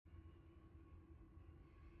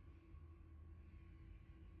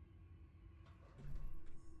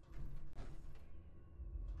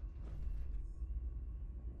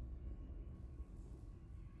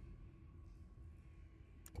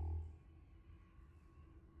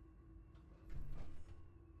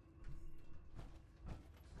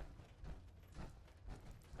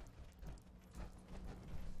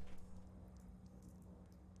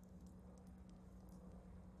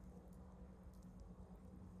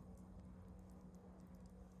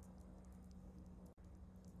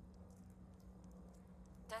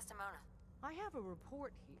Desdemona. I have a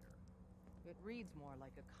report here. It reads more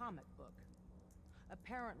like a comic book.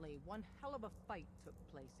 Apparently, one hell of a fight took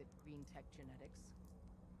place at Green Tech Genetics.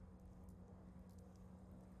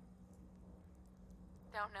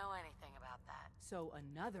 Don't know anything about that. So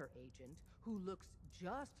another agent, who looks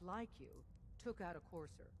just like you, took out a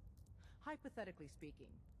courser. Hypothetically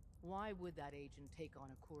speaking, why would that agent take on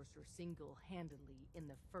a courser single-handedly in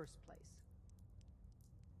the first place?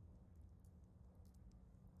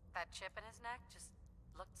 That chip in his neck just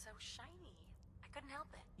looked so shiny. I couldn't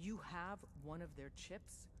help it. You have one of their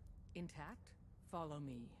chips intact? Follow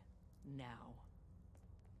me, now.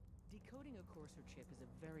 Decoding a courser chip is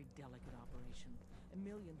a very delicate operation. A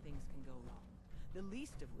million things can go wrong, the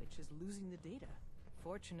least of which is losing the data.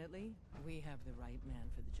 Fortunately, we have the right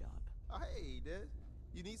man for the job. Hey, Des.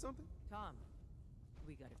 You need something? Tom,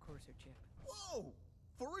 we got a courser chip. Whoa!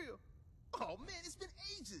 For real? Oh man, it's been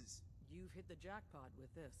ages! You've hit the jackpot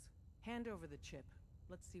with this. Hand over the chip.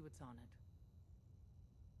 Let's see what's on it.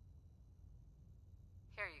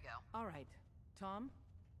 Here you go. All right. Tom,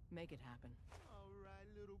 make it happen. All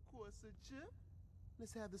right, little courser chip.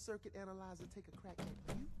 Let's have the circuit analyzer take a crack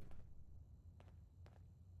at you.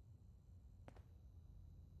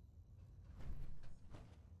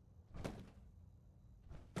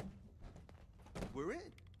 We're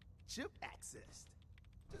in. Chip accessed.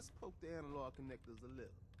 Just poke the analog connectors a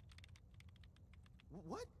little.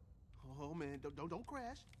 What? Oh man, don't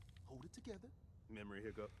crash. Hold it together. Memory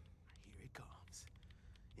hiccup. Here it comes.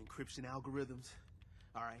 Encryption algorithms.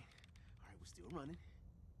 All right, we're still running.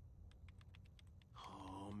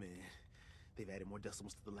 Oh man, they've added more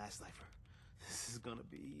decimals to the last cipher. This is gonna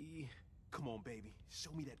be... Come on, baby,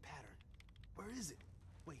 show me that pattern. Where is it?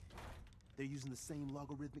 Wait, they're using the same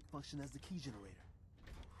logarithmic function as the key generator.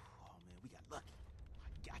 Oh man, we got lucky.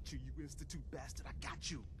 I got you, you institute bastard, I got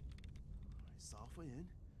you. All right, solve for n.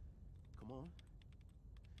 Come on.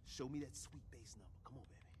 Show me that sweet base number. Come on,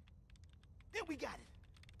 baby. There, we got it.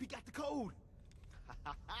 We got the code.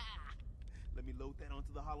 Let me load that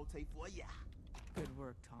onto the holotape for ya. Good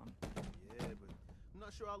work, Tom. Yeah, but I'm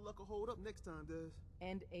not sure our luck will hold up next time, Des.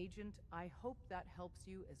 And Agent, I hope that helps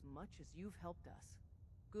you as much as you've helped us.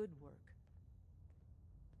 Good work.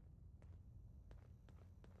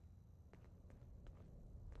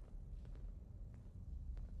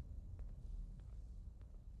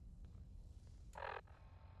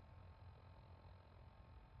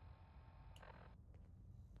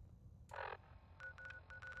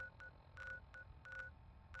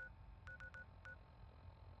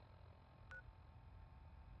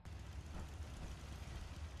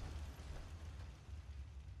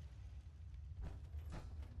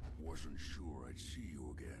 Wasn't sure I'd see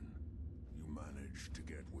you again. You managed to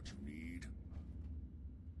get what you need?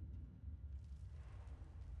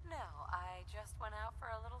 No, I just went out for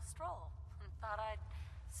a little stroll and thought I'd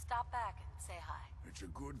stop back and say hi. It's a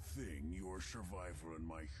good thing your survival and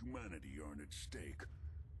my humanity aren't at stake.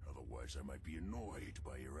 Otherwise, I might be annoyed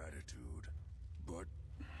by your attitude. But,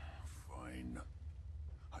 fine.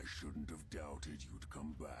 I shouldn't have doubted you'd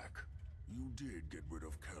come back. You did get rid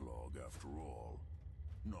of Kellogg after all.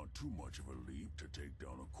 Not too much of a leap to take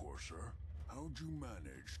down a courser. How'd you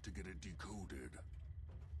manage to get it decoded?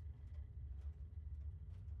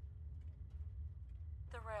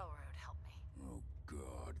 The railroad helped me. Oh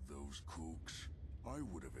God, those kooks. I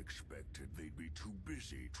would have expected they'd be too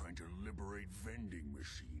busy trying to liberate vending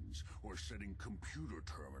machines or setting computer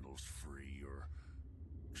terminals free or...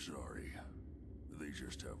 Sorry. They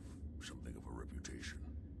just have something of a reputation.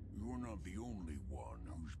 You're not the only one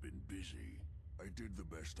who's been busy. I did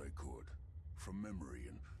the best I could. From memory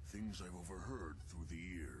and things I've overheard through the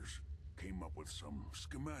years. Came up with some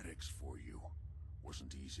schematics for you.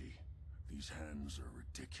 Wasn't easy. These hands are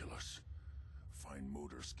ridiculous. Fine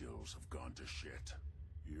motor skills have gone to shit.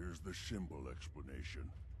 Here's the simple explanation.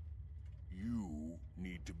 You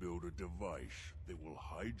need to build a device that will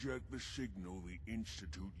hijack the signal the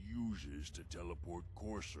Institute uses to teleport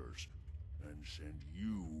coursers, and send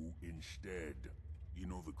you instead. You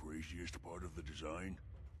know the craziest part of the design?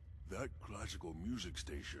 That classical music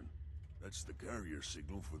station. That's the carrier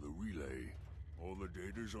signal for the relay. All the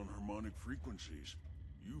data's on harmonic frequencies.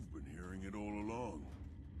 You've been hearing it all along.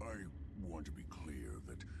 I want to be clear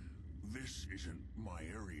that this isn't my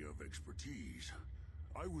area of expertise.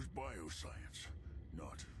 I was bioscience,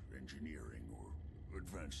 not engineering or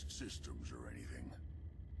advanced systems or anything.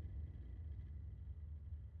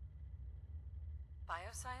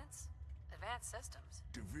 Bioscience? Advanced systems?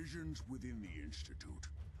 Divisions within the Institute.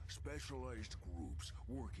 Specialized groups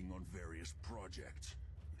working on various projects.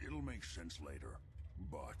 It'll make sense later.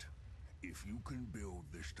 But if you can build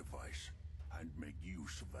this device, and make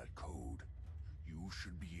use of that code. You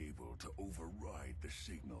should be able to override the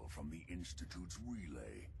signal from the Institute's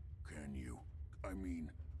relay. Can you? I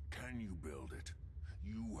mean, can you build it?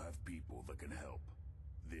 You have people that can help.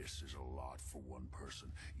 This is a lot for one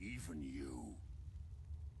person, even you.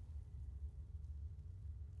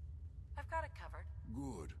 I've got it covered.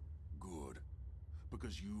 Good, good.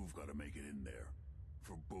 Because you've got to make it in there.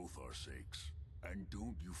 For both our sakes. And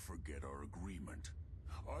don't you forget our agreement.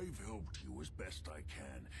 I've helped you as best I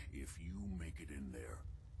can. If you make it in there,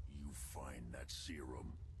 you find that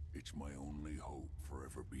serum. It's my only hope for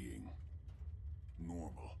ever being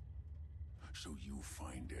normal. So you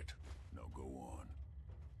find it. Now go on.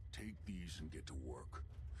 Take these and get to work.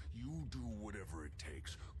 You do whatever it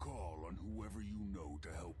takes. Call on whoever you know to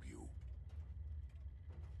help you.